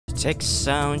Check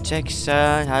sound.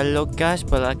 Halo guys,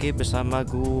 balik lagi bersama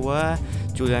gua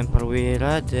Julian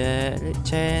Perwira dari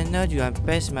channel Julian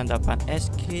Perwira.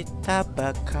 Kita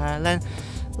bakalan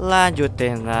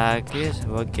lanjutin lagi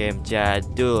sebuah game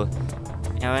jadul.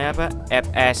 Namanya apa?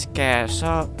 Escape.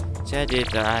 So, jadi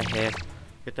terakhir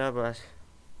kita bahas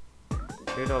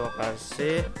di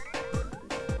lokasi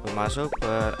masuk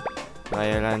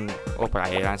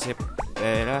perairan sih,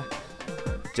 daerah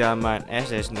zaman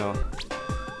SS no.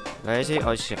 Kayak sih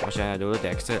oceannya dulu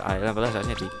Dexter Island pada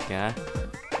saatnya 3.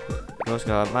 Terus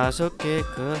kalau masuk ke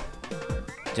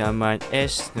zaman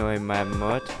S no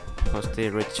Mammoth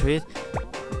Hostel Retreat.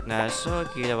 Nah, so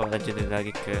kita bakal lanjutin lagi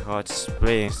ke Hot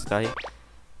Springs tadi.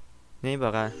 Ini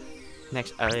bakal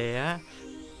next area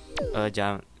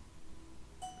jam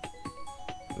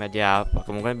media apa?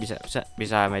 Kemungkinan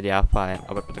bisa media apa yang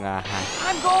abad pertengahan.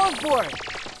 I'm going for it.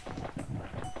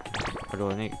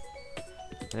 Aduh, ini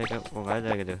kok nggak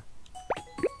ada gitu.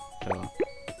 Tuh.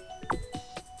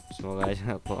 Semoga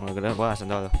aja kok nggak ada. Wah,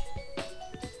 sendal.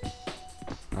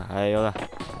 Nah, ayolah.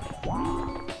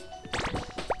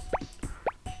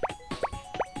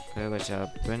 Kayak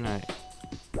siapa naik?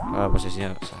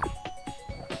 Posisinya sah.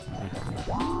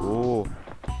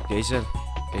 Geyser.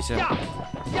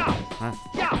 Hah?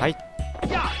 Hai.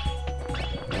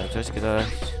 Nah, terus kita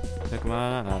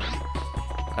kemana?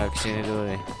 Nah, kesini dulu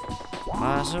nih.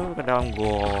 Masuk ke dalam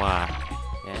goa.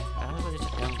 Ya, karena tadi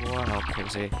dalam goa. Oke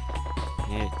sih.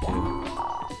 Gitu.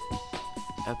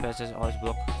 LPS always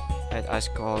block at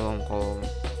ice column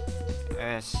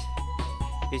S.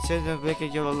 It says the black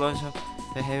yellow launch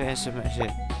the heavy instrument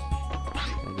shit.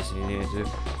 Nah, di sini itu.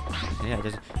 Ini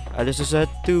ada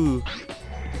sesuatu.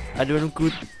 Ada warung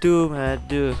kutu.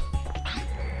 Aduh.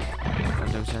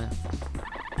 Ada misalnya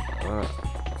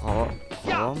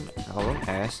kolom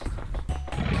S.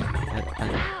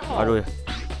 Aduh ya.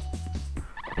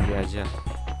 Ini aja.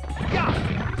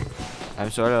 I'm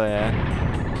sorry ya.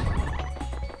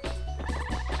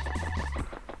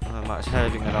 Mak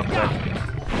saya dengan roket.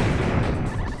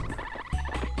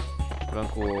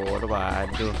 Bangku,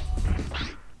 waduh.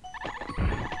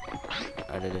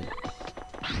 Ada deh.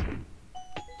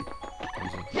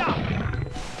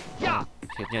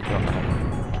 Hitnya 2 kali.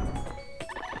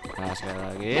 Nah, sekali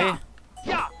lagi.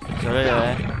 Sorry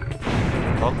ya.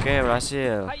 Oke,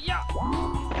 berhasil.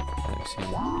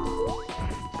 Sini.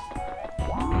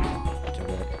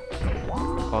 Coba.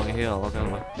 Hill, oke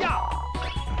lah.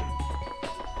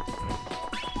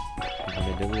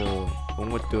 Ambil dulu.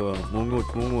 Mungut dong, mungut.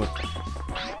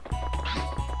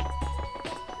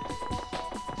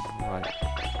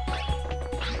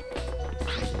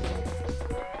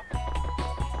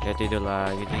 Dia tidur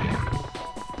lagi nih.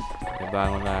 Dia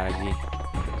bangun lagi.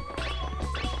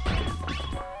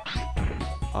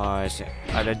 Oh,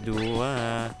 ada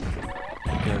 2.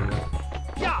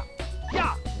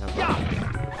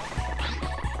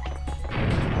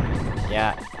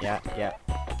 Ya.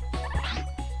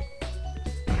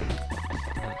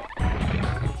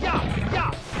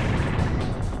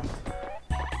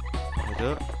 Itu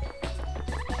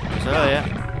masalah ya.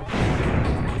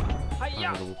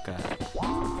 Buka.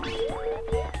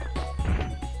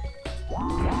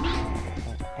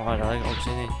 Oh, ada lagi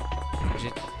opsi nih.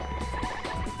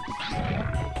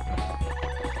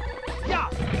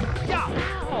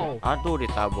 Aduh,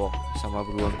 ditabok sama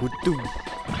beruang kutu.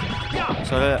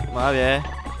 Sorry, maaf ya.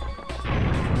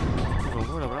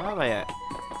 Udah berapa ya?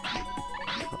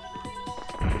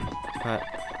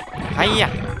 Hayya.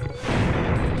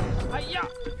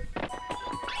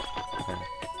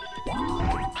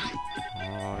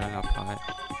 Oh, udah ngapain?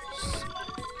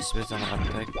 Space sama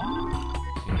attack.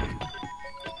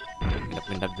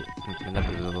 Pindah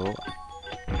dulu.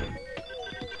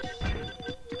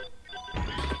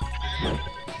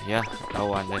 Ya,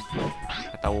 ketahuan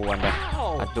dah.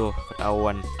 Aduh,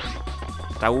 ketahuan.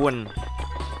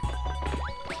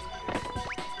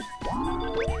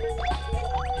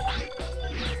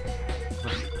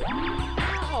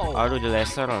 Aduh, di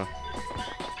laser.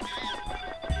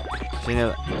 Sini.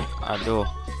 Aduh.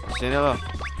 Sini loh.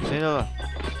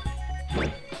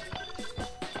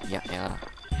 Ya.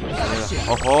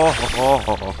 Oh.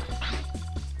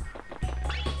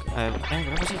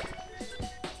 Berapa sih?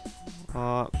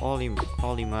 Oh, 5.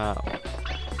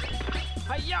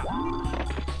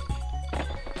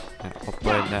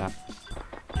 Open dah.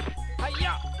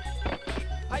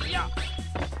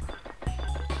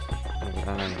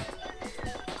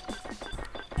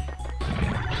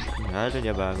 Ada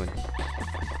dia bangun.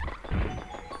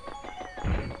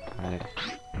 Ayo.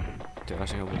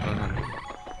 Terus buka kan.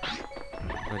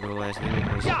 Kedua sini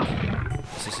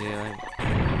sisi lain.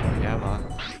 Ya, mau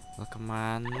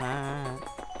kemana?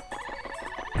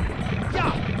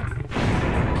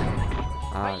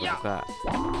 buka.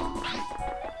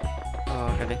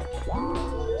 Oh, oke deh.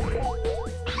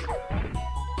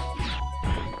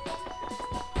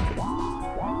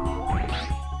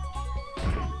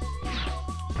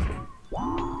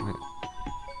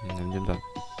 Jempol.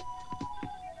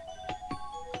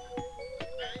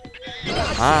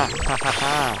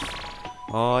 Hahaha.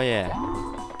 Oh ya.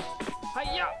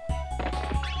 Hayya.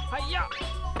 Hayya.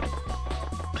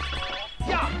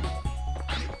 Ya.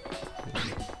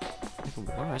 Ini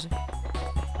kebuka nggak sih?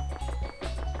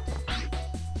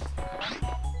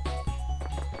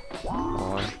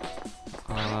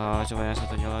 Oh, coba yang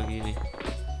satunya lagi nih.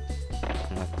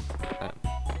 Nggak,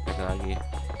 pegang lagi.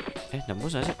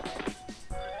 Nembus nggak sih?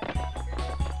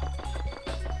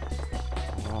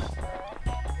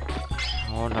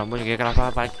 Oh, nembus kayak kenapa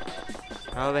balik?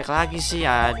 Kalau balik lagi sih,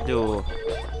 aduh.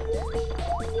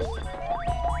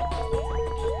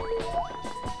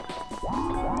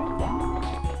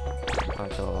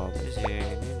 Coba di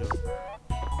sini dong.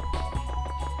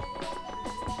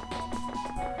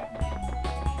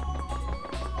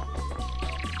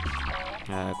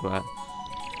 Nah, gua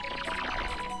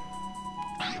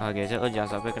geser,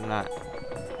 jangan sampai kena.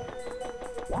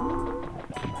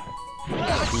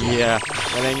 Iya,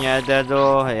 kalian nyadar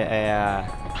tuh ya.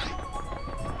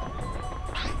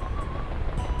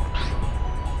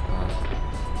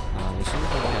 Di sini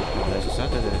ada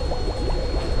sesuatu deh.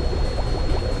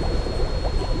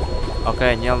 Oke,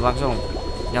 nyam langsung.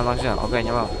 Oke,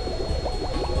 nyam.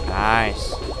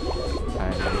 Nice.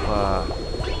 Lupa.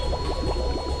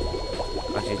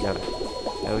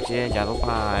 Jangan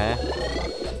lupa ya.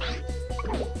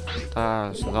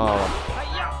 Slow.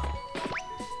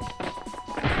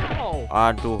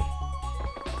 Aduh.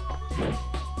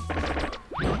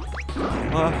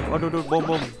 Waduh,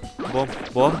 bom.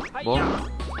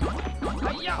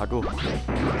 Aduh.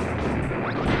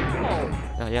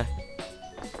 Ya.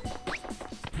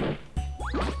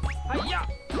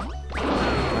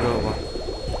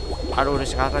 Aduh, udah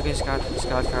sekat lagi.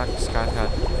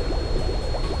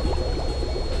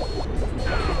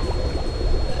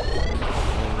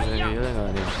 Gila nggak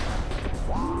nih?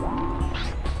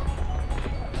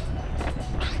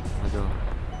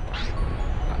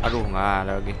 Aduh, nggak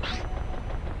ada lagi.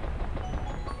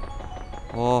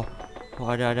 Oh,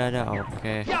 ada.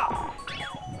 Oke.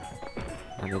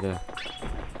 Nanti tuh.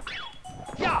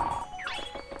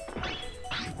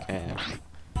 Oke.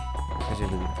 Kasih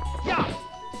dulu.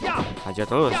 Ajar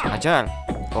terus, ajar.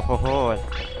 Oh.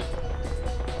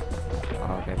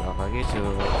 Oke, bakal gitu.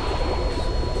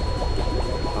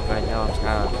 Oke, nyam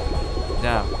sekarang.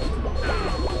 Nyam.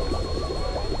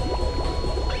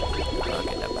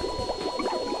 Oke, dapat.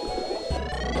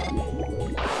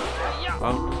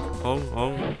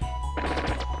 Ong.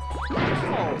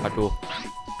 Aduh.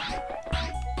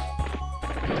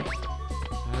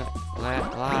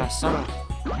 Laser.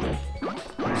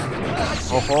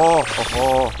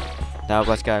 Oh.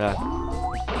 Dapat sekarang.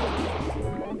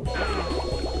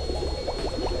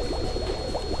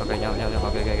 Oke, nyam.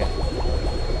 Oke.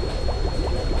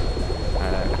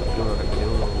 Dulu.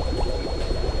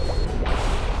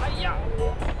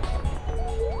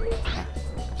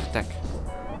 Attack.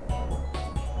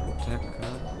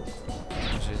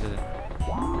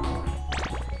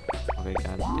 Oke,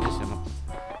 ganti sama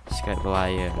escape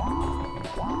player.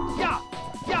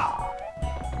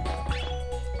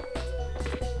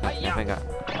 Nyampe nggak?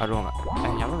 Aduh, nggak.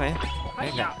 Nyampe nggak ya?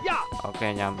 Nggak. Oke,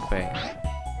 nyampe.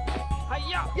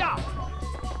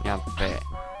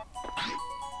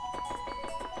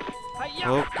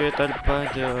 Oke, tadi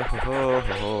pada.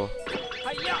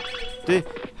 Dih,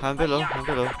 hampir loh.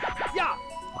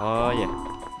 Oh ya.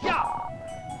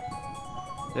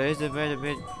 There is a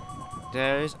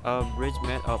bridge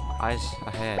made of ice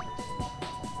ahead.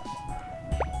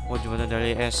 Oh, jembatan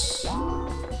dari es.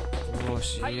 Oh,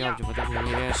 siap, jembatan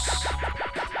dari es.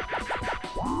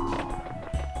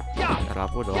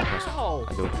 Rapuh dong, Mas.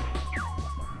 Aduh.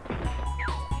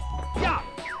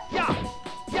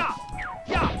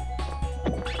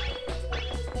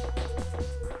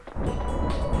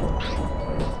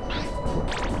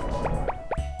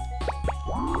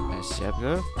 Siap,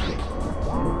 bro.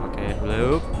 Oke,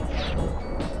 loop.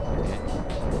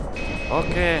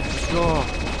 Oke, let's go.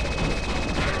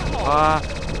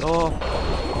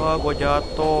 Gua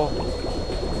jatuh.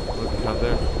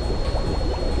 Hampir.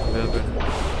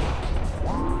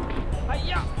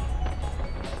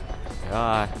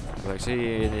 Ya, balik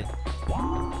sini.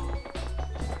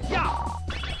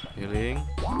 Healing.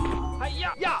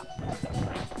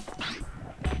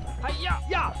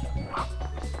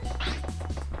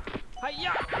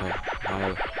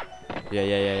 Mana lu?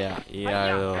 Iya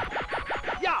lo.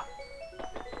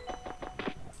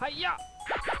 Hiya.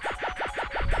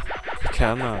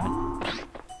 Come on.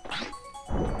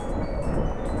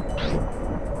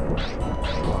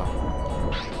 Wah,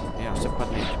 ini harus cepat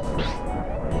nih.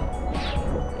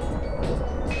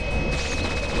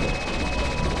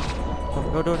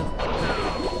 Aduh.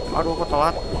 Aduh, kok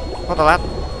telat?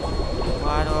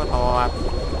 Waduh, telat.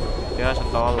 Dia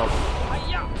sentolok.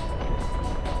 Hiya.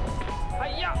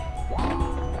 Hiya.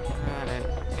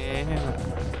 Ini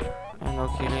anu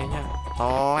kirinya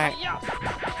telek. Hiya.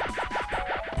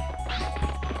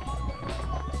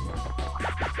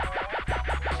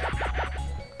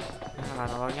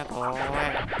 Analognya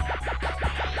telek.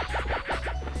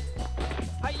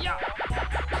 Hiya.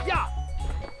 Ya.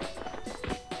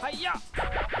 Hiya.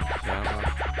 Siapa?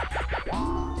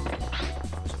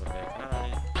 Seperti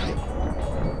kali.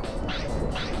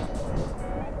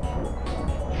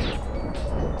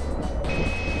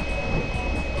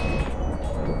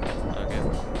 Oke.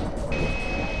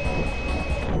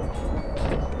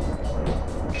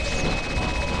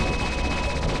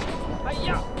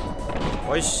 Hiya.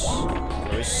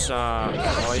 Bisa.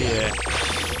 Oh iya.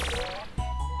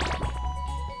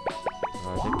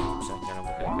 Bisa jangan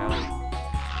berkali-kali.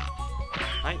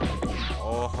 Hai.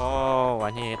 Oh,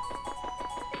 one hit.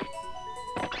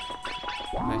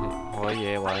 Oh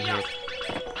iya, one hit.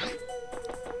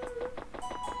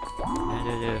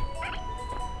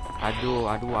 Aduh,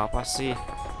 apa sih?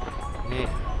 Nih.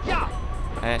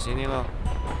 Sini loh.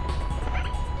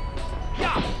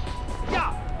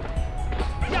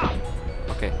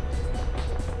 Oke.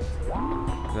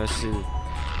 Berhasil.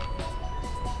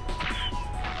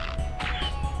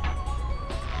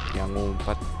 Yang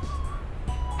ngumpet.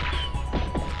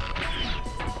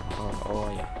 Oh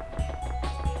ya.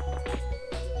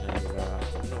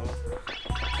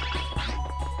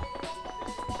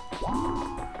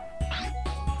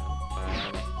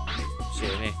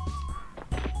 Sini.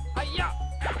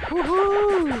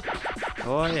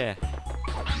 Oh ya.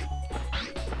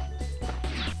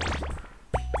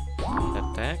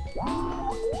 Attack.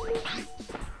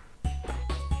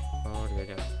 Oh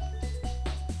dia.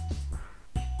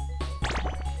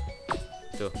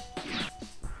 Tuh.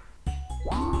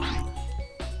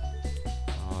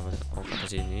 Oh ke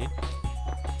sini.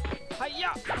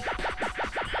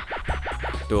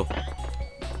 Tuh.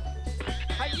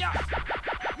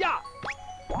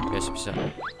 Yes, bisa.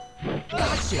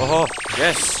 Oh,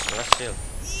 yes, berhasil.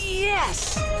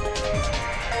 Yes.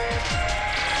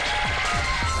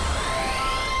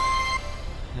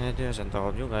 Dia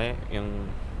sentol juga ya, yang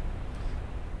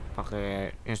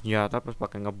pakai yang senjata terus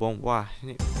pakai ngebom. Wah,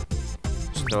 ini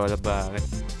sentol banget.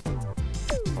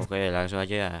 Oke, langsung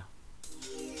aja ya.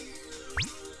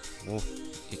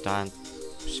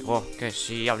 Oke,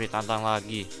 siap ditantang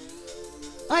lagi.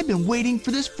 I've been waiting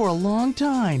for this for a long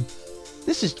time.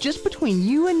 This is just between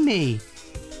you and me.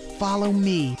 Follow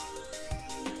me.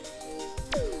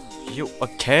 You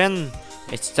again.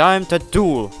 It's time to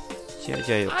duel.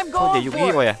 Saja. Kok dia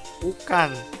Yu-Gi-Oh ya?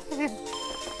 Bukan.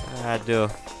 Aduh.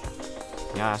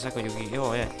 Nyasa ke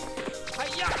Yu-Gi-Oh ya.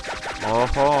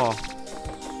 Oho.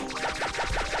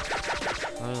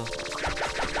 Aduh.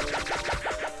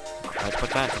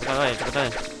 Cepetan.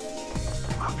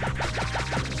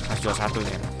 Harus jual satu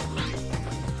nih.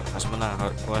 Harus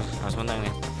menang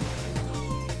nih.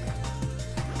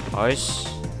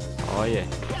 Oh iya.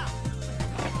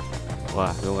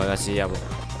 Wah, lu gak siap.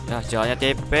 Ya, jalannya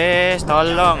tipis,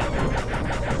 tolong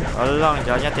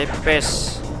jalannya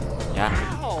tipis. Ya,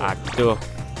 aduh.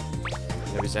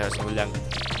 Gak bisa ulang.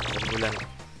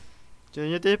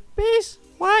 Jalannya tipis.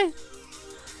 Why?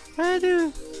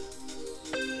 Aduh.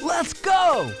 Let's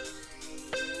go!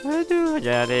 Aduh,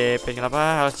 jalan tipis.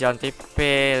 Kenapa harus jalan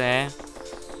tipis ya?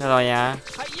 Tolongnya.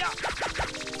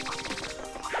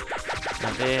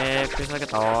 Nanti tipis lagi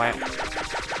toek.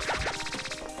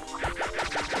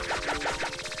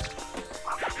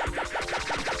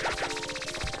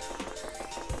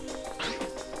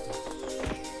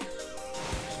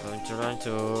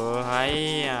 Lucu,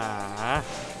 hai ya.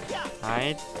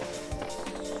 Hai.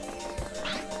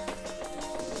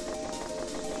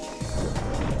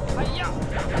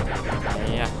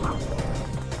 Iya.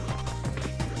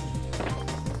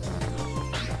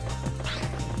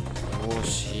 Oh,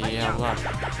 siap lah.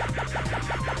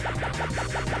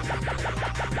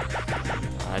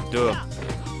 Aduh.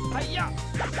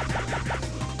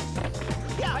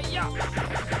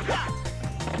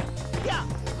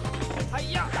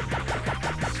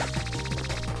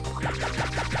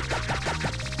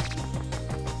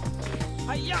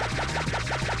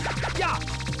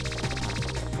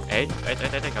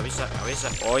 Gak bisa.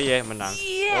 Oh yeah, menang.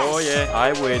 Yes. Oh yeah,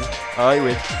 I win.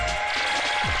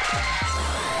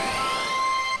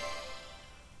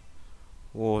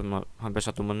 Wow, hampir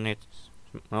 1 menit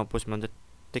 59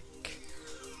 detik.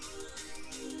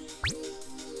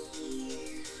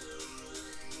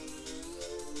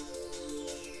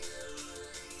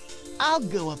 I'll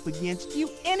go up against you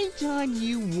anytime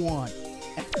you want.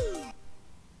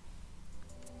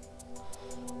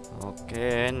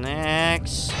 Oke,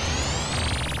 next.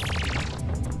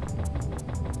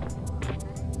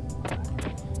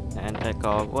 Entar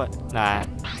kalau gua,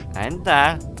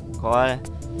 entar kalau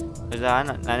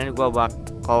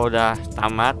kalau udah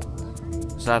tamat,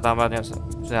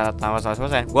 setelah tamat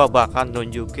 100%, gua bakal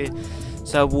nunjukin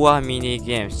sebuah mini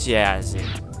games. Ya sih,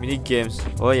 mini games.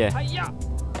 Oh ya.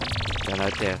 Jangan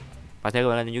hotel. Pasti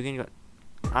gua bakal nunjukin kok.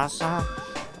 Asal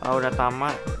udah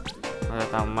tamat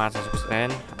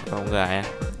 100% atau enggak ya.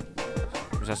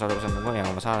 Bisa 100% enggak ya,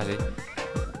 nggak masalah sih.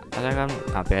 Asal kan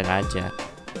ngapain aja.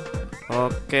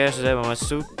 Oke, sudah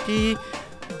memasuki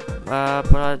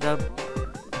pada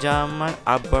zaman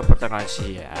abad pertengahan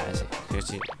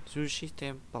Sushi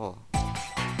Temple.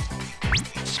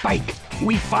 Spike,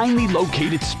 we finally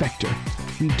located Spectre.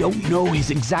 We don't know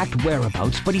his exact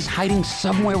whereabouts, but he's hiding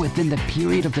somewhere within the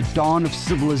period of the dawn of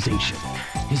civilization.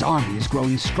 His army is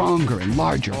growing stronger and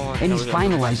larger, and he's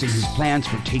finalizing his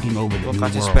plans for taking over the new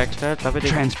world.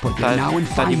 Transport them now and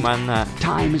find him.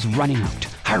 Time is running out.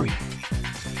 Hurry!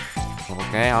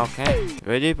 Okay.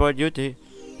 Ready for duty,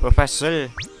 Professor.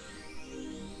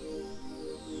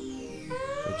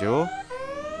 7.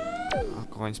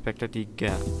 Aku inspektor 3.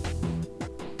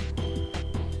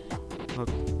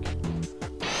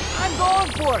 I'm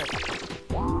going for it.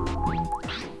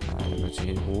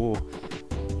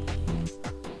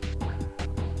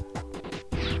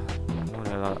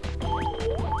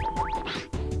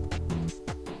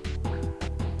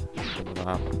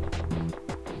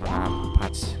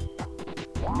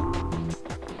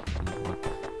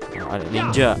 Ada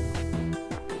ninja.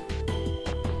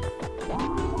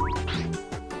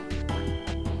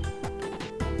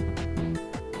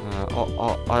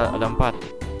 Ada 4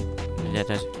 di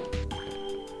atas.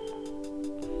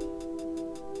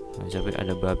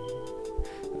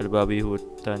 Ada babi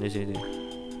hutan di sini.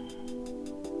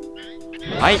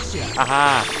 Hai,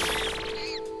 aha.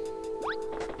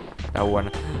 Kawan.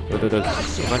 Tuh.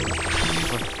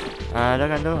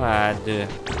 Ada kan tuh, ada.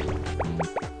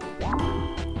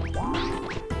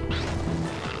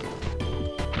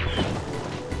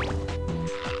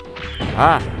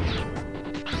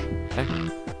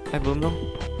 Belum dong.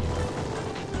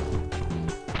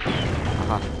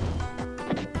 Aha.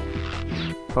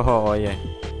 Oh yeah.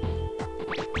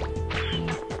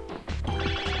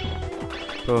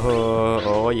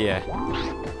 Oh yeah.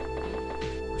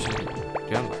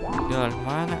 Dia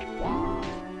mana?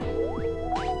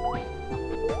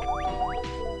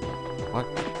 What?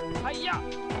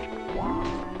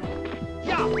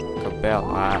 Kebel,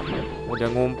 udah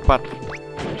ngumpat.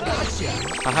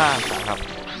 Haha, tangkap.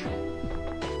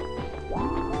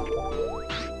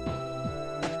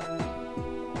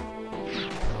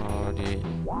 Oh, di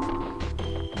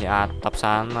atap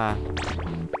sana.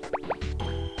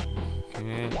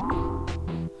 Oke.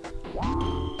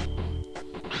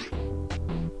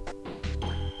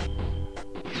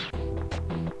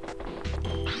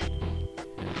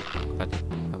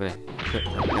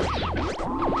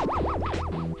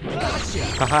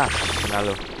 Haha,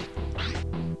 lalu.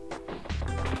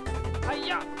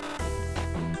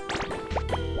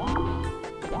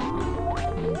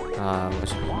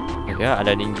 Ya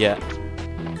ada ninja.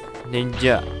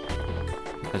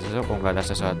 Kok nggak ada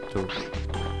sesuatu.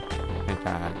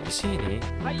 Nah, di sini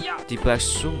di balik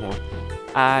sumur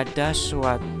ada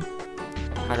sesuatu.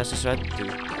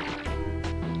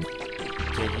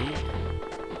 Jadi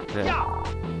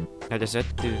ada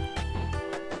sesuatu.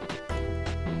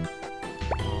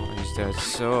 Oh, is that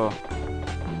so?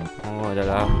 Oh, ada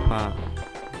lava.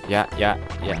 Ya.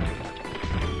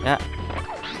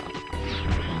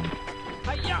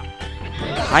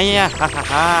 Ayah,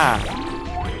 hahaha.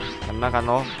 Kena kan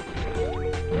lo?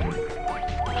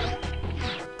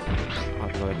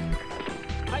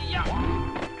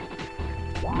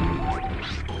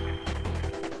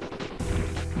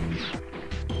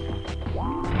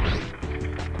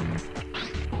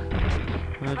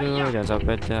 Aduh, jangan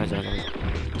sampai deh,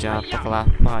 jatuh ke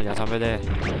lava, jangan sampai deh.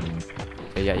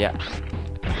 Ya.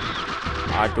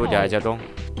 Aduh, dia aja dong.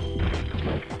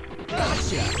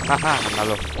 Haha,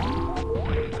 kena lo.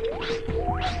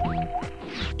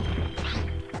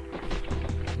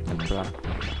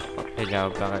 Jauh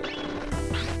banget.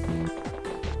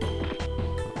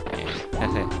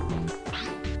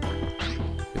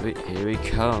 Here we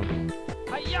come.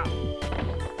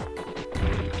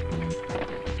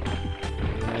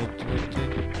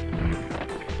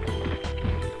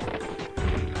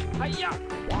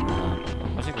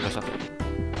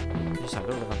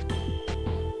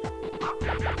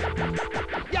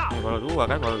 Ya. Baru dua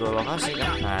kan, baru dua lokasi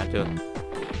kan. Nah tuh.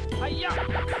 Hayya.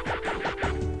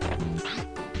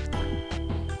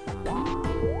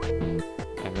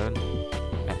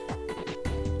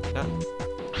 Kan.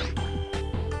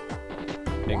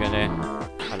 Ini kan ya.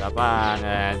 Ada apaan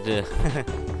aja.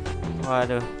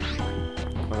 Waduh.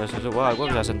 Kalau susu gua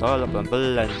bisa sentuh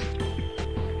pelan-pelan.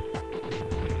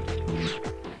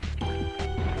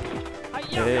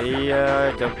 Iya,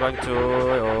 jepang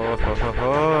cuy. Oh, ho, ho,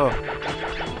 ho.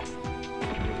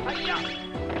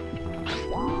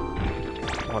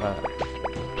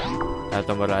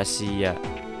 Tombol rahasia.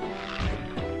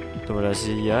 Tombol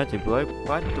rahasia di bawah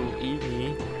batu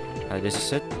ini ada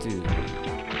sesuatu.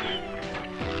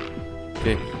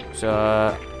 Oke, bisa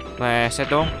reset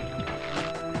dong.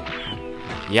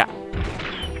 Ya.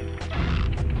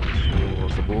 Oh,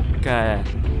 kebuka.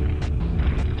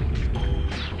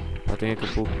 Batunya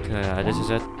kebuka, ada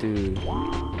sesuatu.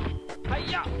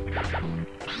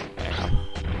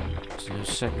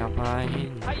 Susah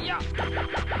ngapain?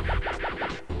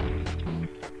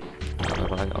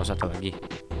 Oh, satu lagi.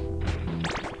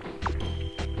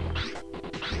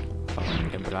 Oh,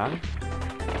 nyebrang.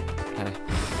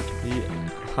 Iya.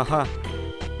 Haha.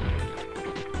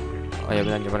 Oh ya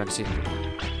benar, nyebrang ke sini.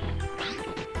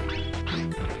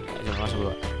 Jangan masuk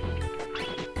dulu.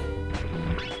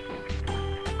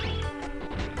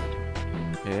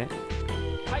 Oke.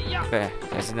 Oke,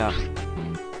 saya sini.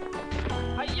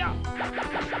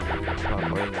 Oh,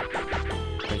 poin.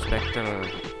 Inspector.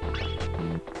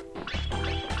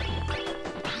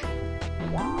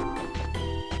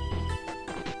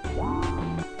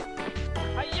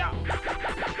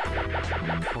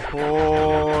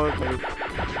 Oh,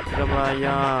 sudah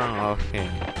melayang. Oke.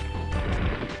 Ini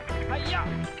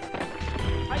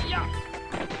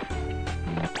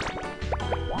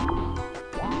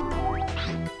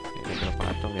berapa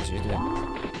atom ya sih dia?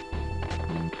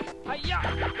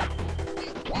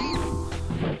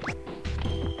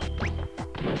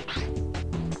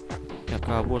 Ya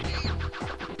kabur.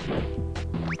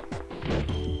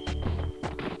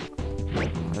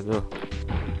 Aduh.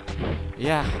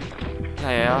 Ya.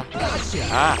 Ya.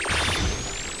 Ah.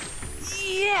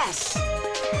 Yes.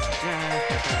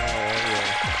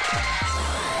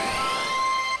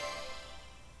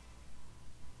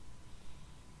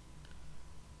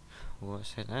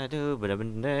 Buset, aduh,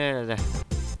 bener-bener dah.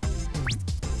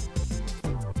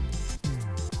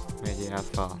 Media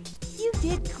apa? You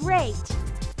did great.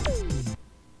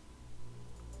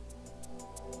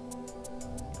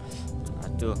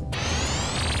 Aduh.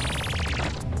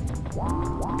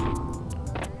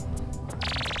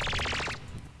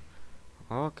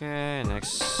 Oke,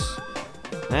 next.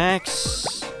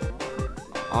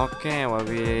 Oke,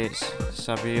 wabi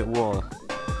sabi wall.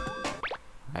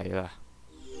 Ayolah.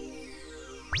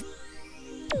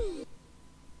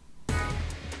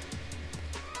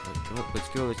 Let's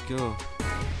go.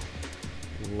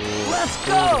 Let's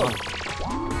go.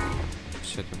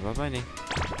 Shit, berapa ini?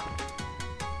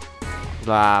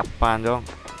 8 dong.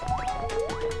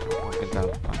 Oke,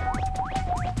 8.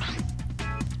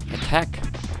 Attack.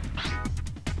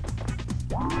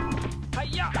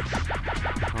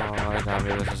 Oh, kita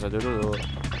ambil sesuatu dulu.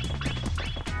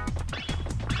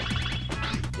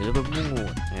 Itu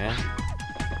bermungut ya.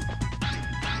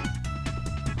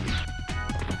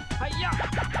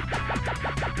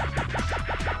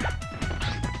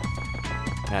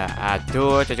 Nah,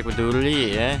 aduh, cocok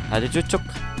peduli ya. Ada cucuk.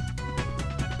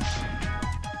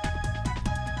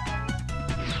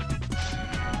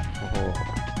 Oh.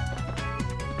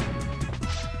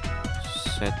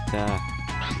 Seta.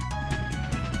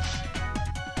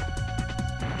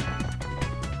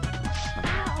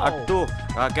 Aduh,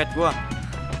 kaget gua.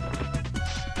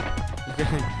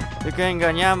 Dia kayak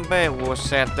nggak nyampe.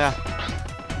 Buset dah.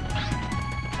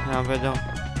 Nyampe dong.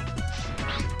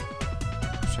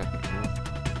 Buset.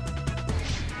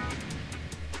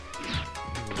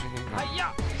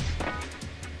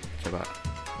 Coba.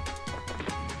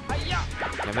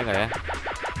 Nyampe nggak ya?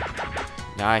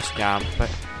 Nice, nyampe.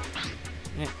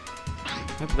 Ini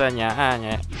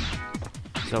pertanyaannya.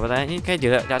 Pertanyaan ini kayak di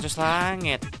atas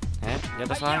langit. Di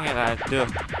atas langit, aduh.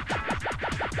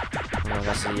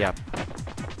 Nggak siap.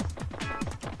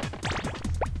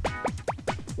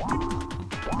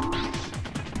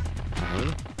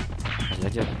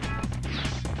 Aja.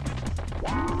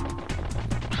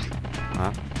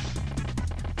 Hah?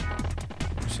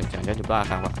 Jangan di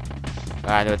belakang, Pak.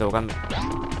 Aduh, tuh kan.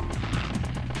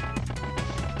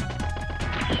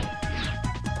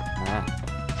 Nah.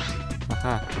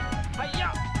 Haha.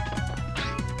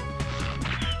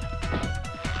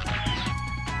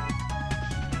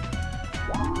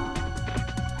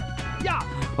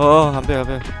 Oh, hampir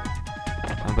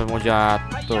mau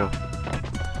jatuh.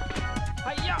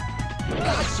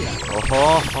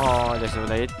 Oh, ada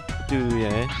sebelah itu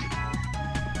ya.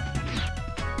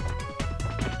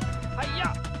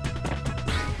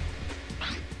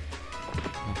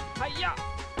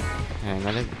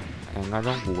 Enggak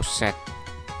dong, buset.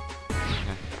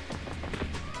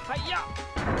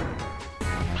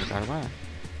 Ada ke arah mana?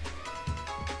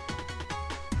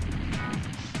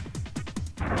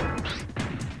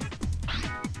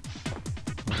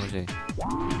 Apa sih?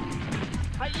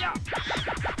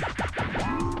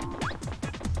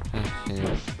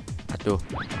 Sini. Aduh.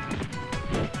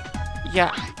 Ya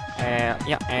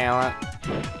elah.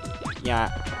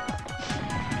 Ya.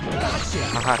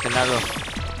 Haha, kena lo.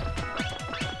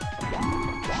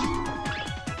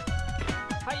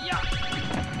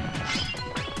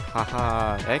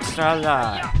 Haha, extra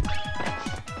life.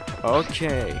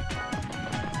 Oke.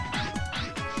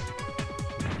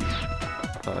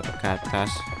 Ke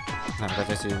atas. Nah, ke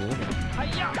atas sini.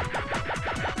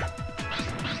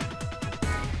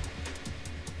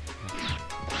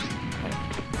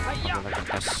 Ke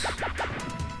atas.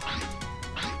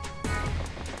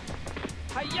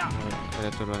 Ada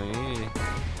turun ini.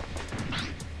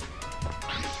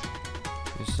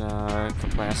 Bisa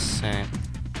kepleset.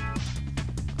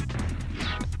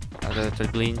 Ada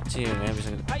tergelincir ya,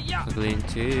 bisa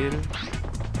tergelincir.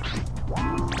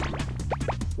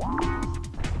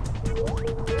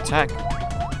 Attack.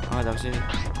 Oh, dalam sini.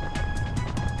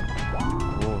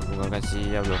 Oh, nggak akan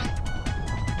siap loh.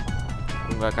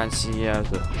 Nggak akan siap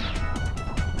tuh.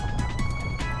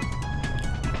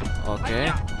 Oke.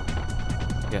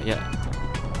 Ya.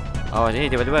 Oh,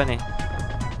 ini tiba-tiba nih.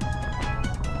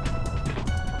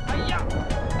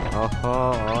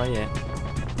 Oh ya.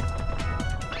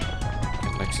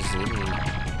 Ke sini.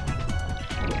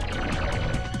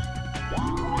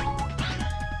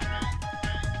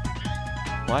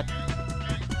 What?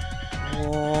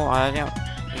 Oh, akhirnya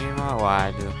ini mah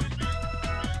waduh.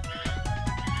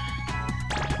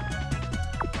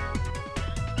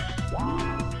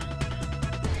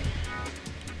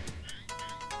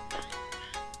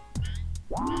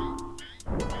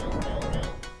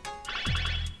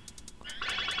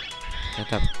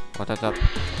 Tetap.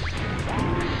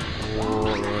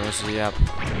 Oh, siap.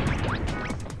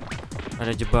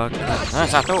 Ada jebakan. Nah,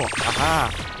 satu. Aha.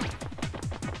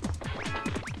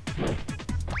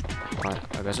 Wah,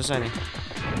 agak susah nih.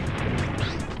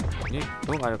 Ini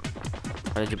tuh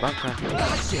ada jebakan.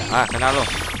 Ah, kena lo.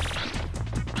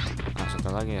 Ah, satu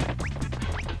lagi ya.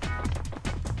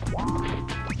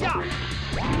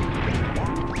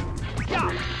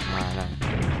 Mana?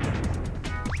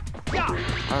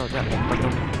 Oh, udah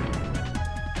penuh.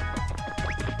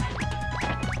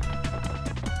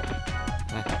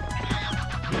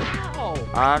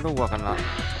 Aduh, gua kena.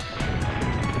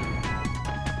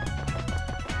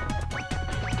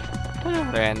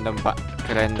 Random, Pak.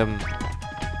 Random.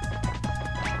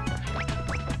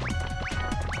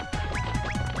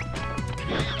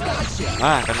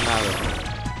 Ah, kena loh.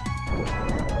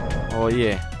 Oh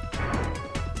iya.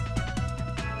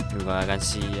 Juga akan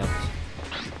siap.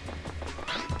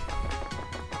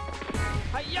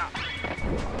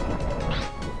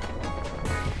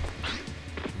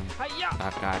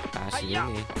 Ke atas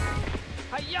ini.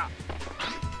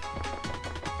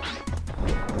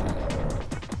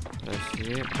 Terus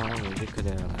ini menuju ke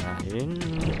daerah lain.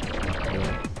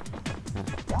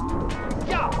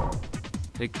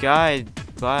 The guide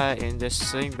by in the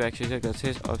swing back to the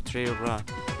consists of 3 rounds.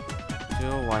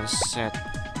 2-1 set.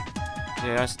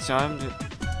 There's time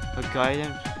the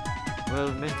guidance will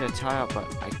make the tire, but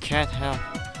I can't help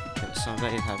it.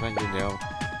 Sometimes it happens, you know.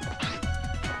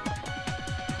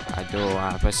 Aduh,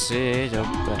 apa sih?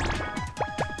 Coba.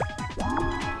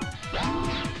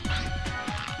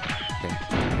 Oke.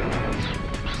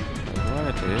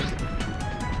 Gimana tuh?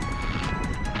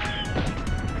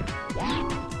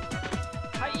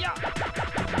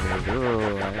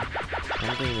 Aduh,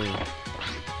 nanti nih.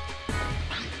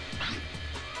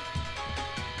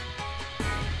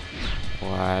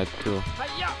 Waduh.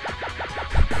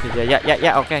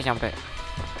 Ya, oke, sampai.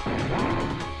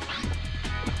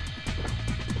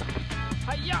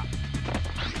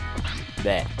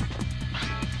 Deh.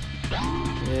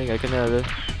 Gak kenal tuh.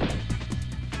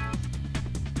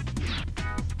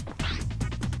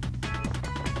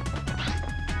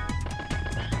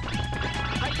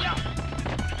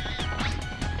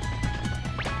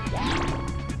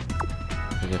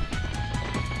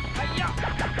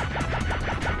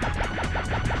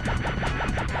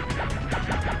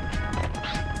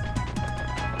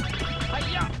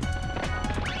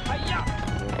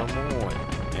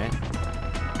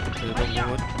 Tutup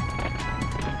mulut.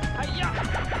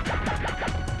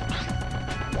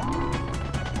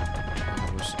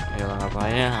 Harus hilang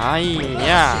apanya? Hai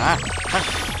ya.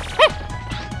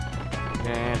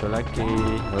 Oke, ada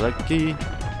lagi.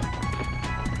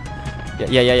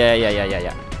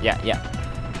 Ya.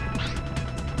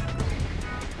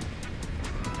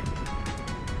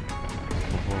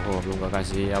 Oh, belum gak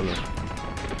kasih ya belum.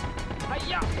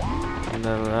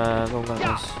 Beneran lu gak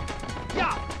kasih.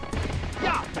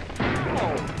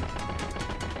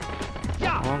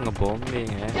 Oh, ngebombing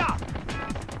ya.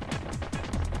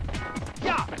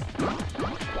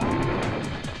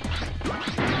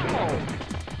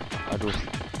 Aduh.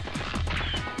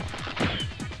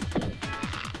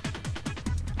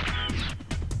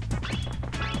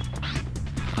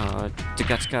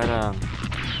 Cekat sekarang.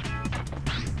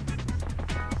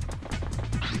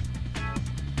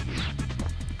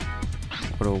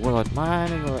 Bro, gue lewat mana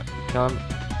gue? Jalan.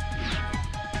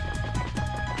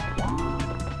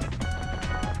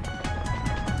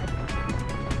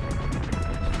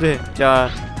 Deh,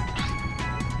 jalan.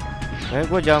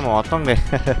 Gue jalan motong deh.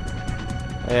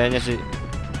 Kayaknya sih.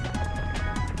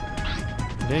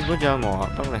 Ini gue jalan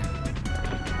motong deh.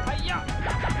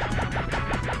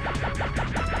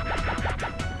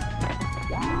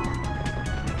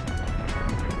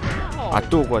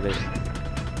 Atuh gua deh.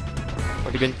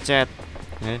 Kok digencet?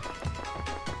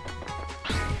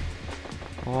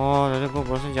 Oh, tadi gua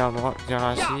bosan jalan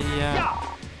rahasia.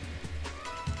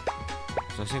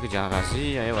 Seharusnya ke jalan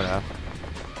rahasia ya padahal.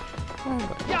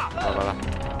 Apalah.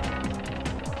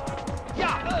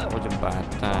 Oh,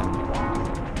 jembatan.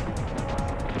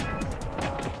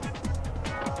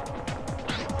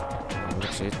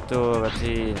 Masuk situ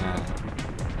berarti. Nah.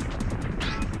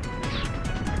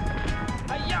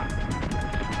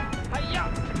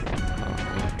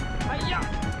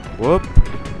 Wup.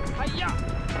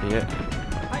 Iya.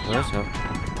 Terus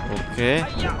oke.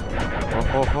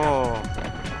 Oh.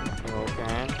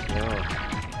 Oke. Yo.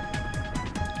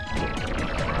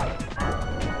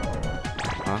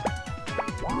 Hah?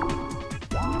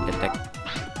 Detek.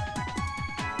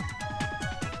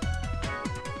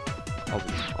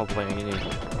 Oh bukan yang ini.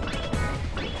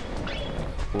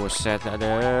 Buset,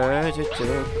 ada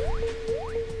cucuk.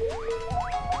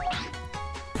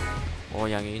 Oh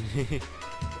yang ini.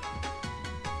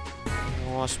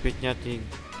 Oh, speednya 3,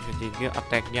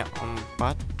 attacknya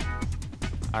 4,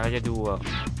 arahnya 2.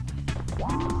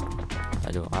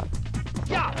 Aduh,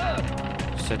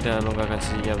 sudah lo gak akan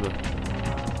siap lo.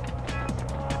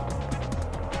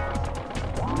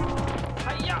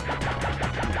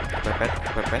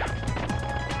 Pepet.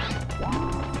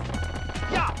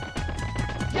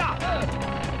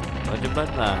 Oh,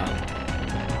 jembatan.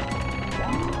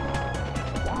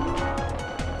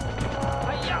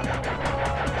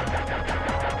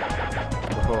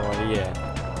 Oh iya.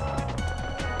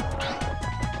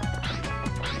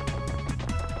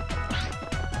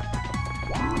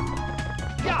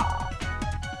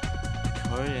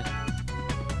 Korean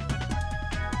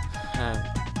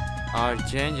are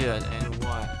dangerous and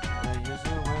what? They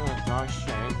usually wear a dark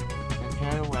shirt and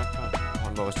carry weapons.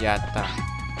 Bawa senjata.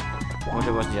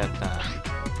 Udah bawa senjata.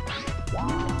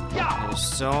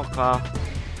 So kalau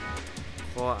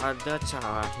ada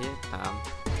cara hitam,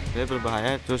 dia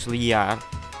berbahaya terus liar.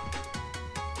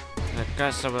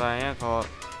 Mereka sebenarnya kalau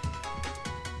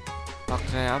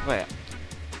pakai apa ya,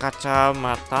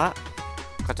 kacamata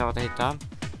hitam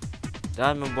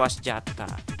dan membawa senjata.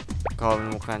 Kalau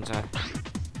menemukan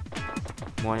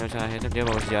semuanya cara hitam, dia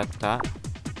bawa senjata.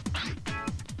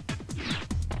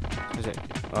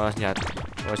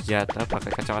 Bawa senjata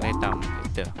pakai kacamata hitam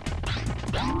gitu.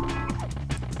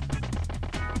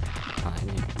 Nah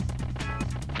ini,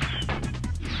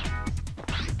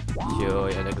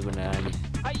 yo ada kegunaannya.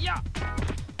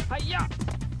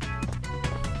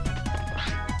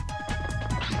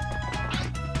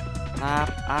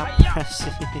 Apa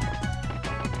sih?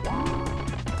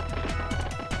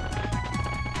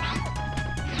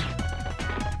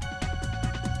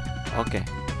 Oke.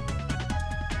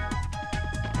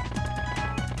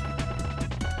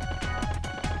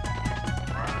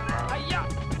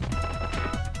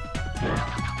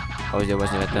 Oh, coba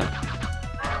senjata.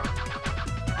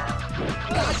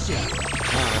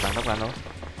 Tangkap kan lo?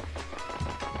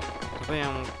 Apa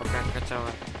yang pakai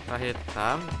kacamata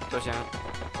hitam, terus yang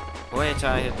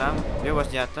cara hitam dia bawa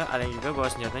senjata, ada yang juga bawa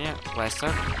senjatanya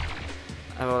laser,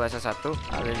 bawa laser 1,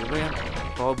 ada juga yang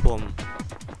bawa bom,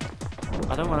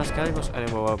 atau malah sekaligus ada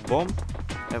yang bawa bom,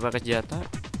 pakai senjata,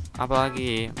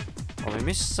 apalagi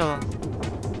misal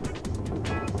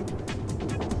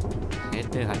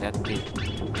itu hati-hati.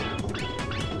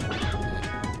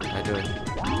 Aduh,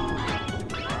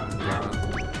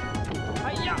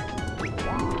 Hayya.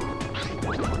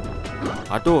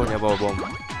 Aduh, dia bawa bom.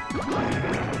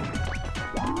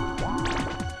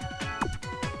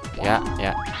 Ya.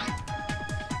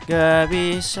 Gak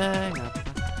bisa ngapa?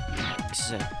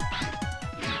 Bisa.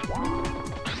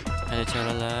 Ada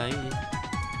cara lain.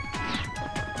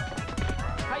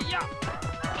 Hayya.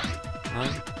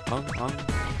 On.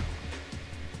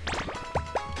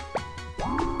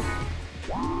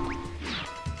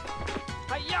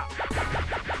 Hayya.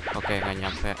 Oke, nggak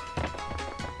nyampe.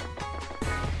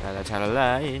 Gak ada cara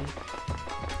lain.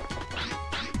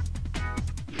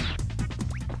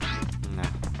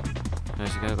 Nah,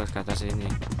 terus kita harus ke atas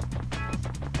ini.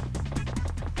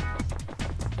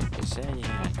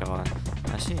 Biasanya kawan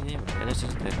sini ada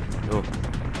sistem. Loh,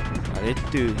 ada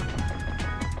itu.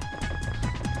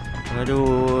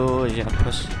 Aduh, ya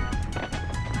bos.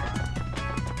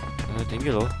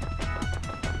 Tinggi loh.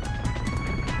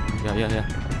 Ya.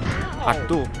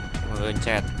 Aduh,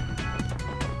 ngencet.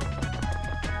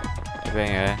 Beng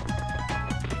ya.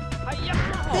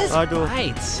 Aduh.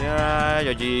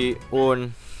 Ya, jadi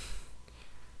un.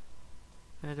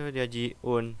 Aduh, dia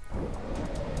jiun.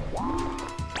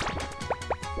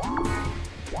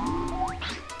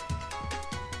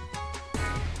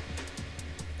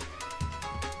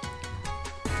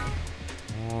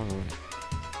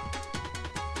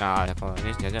 Nah, kalau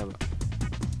ini senjata apa?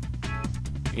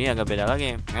 Ini agak beda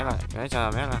lagi, merah, ini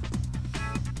cara merah.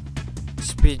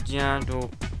 Speednya tuh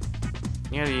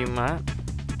ini 5,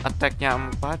 attacknya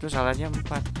 4, terus salahnya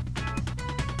 4.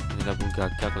 Ini double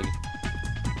gagak lagi.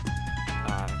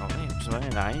 Nah, kalau ini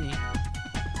sebenarnya ini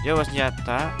dia bawa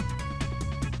senjata.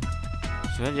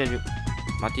 Sebenarnya dia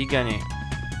mati 3 nih.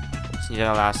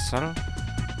 Senjata laser,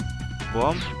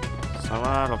 bom,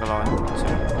 sama roket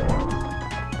launcher.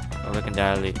 Roket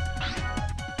kendali.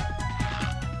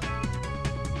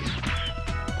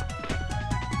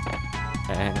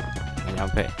 Nggak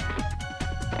nyampe.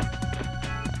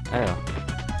 Ayo,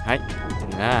 hai,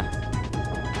 nah.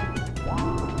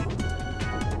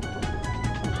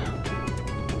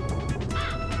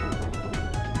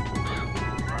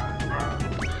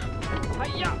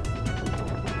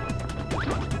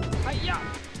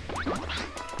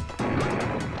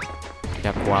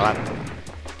 Ya kualat.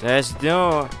 Let's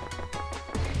do.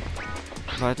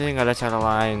 Berarti nggak ada cara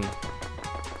lain.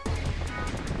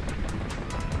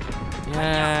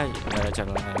 Ya, nggak ada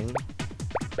cara lain.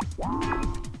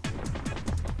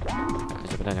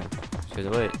 Sebenarnya,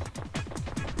 sudah.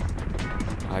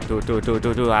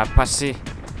 Aduh, apa sih?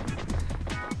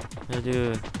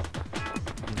 Aduh.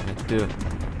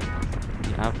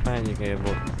 Ini apa ini kayak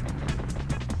bot?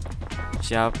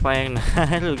 Siapa yang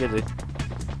naruh gitu?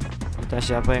 Entah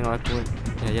siapa yang lakuin.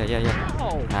 Ya.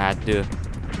 Aduh.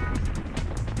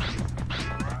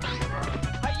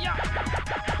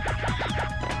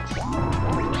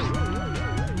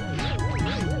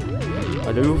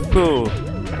 Aduh, bro.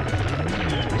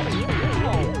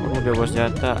 Udah bos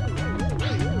jata.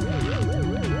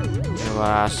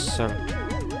 Dewasa.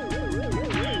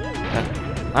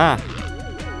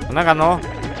 Kena kan lo?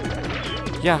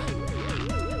 Ya.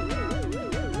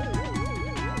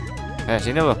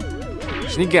 Sini lo.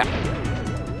 Sini gak?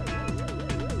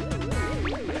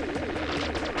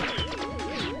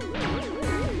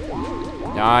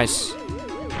 Nice.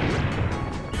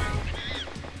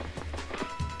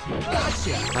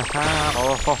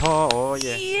 Oh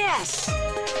yeah. Yes!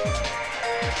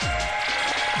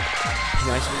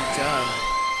 Nicely done.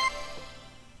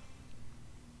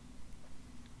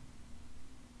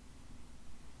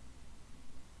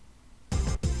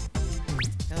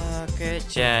 Oke,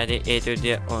 jadi itu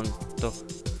dia untuk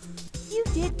You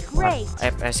did great.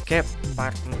 Escape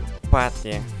part 4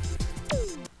 ya.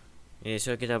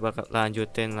 So kita bakal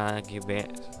lanjutin lagi,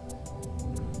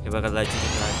 kita bakal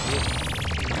lanjutin lagi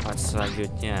part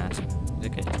selanjutnya.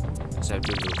 Oke, save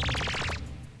dulu.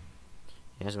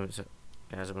 Ya sebelum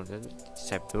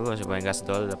save dulu supaya nggak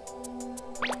sedolep.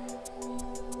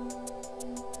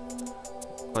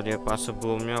 Kalau dia pas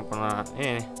sebelumnya pernah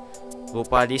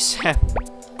lupa di save.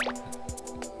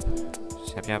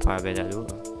 Save-nya apa beda dulu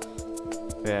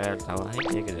biar tahu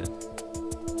aja gitu.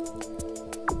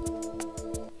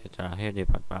 Terakhir di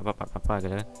part apa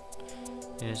gitu kan.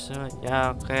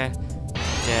 Ya oke.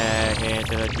 Jadi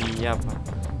itu dia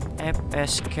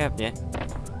escape ya.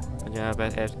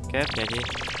 Escape jadi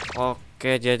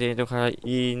oke, jadi itu kali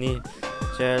ini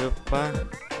jangan lupa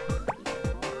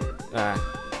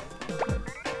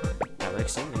balik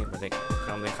sini, balik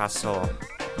kembali kasih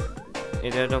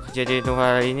itu untuk jadi itu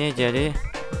kali ini. Jadi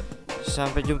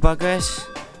sampai jumpa guys.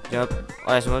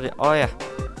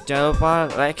 Jangan lupa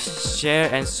like,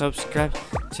 share, and subscribe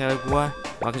channel gua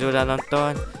Makasih sudah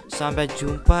nonton. Sampai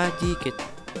jumpa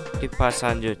di part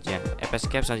selanjutnya,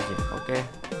 escape selanjutnya. Oke.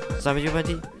 Sampai jumpa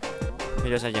di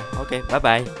video saja. Oke, bye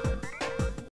bye.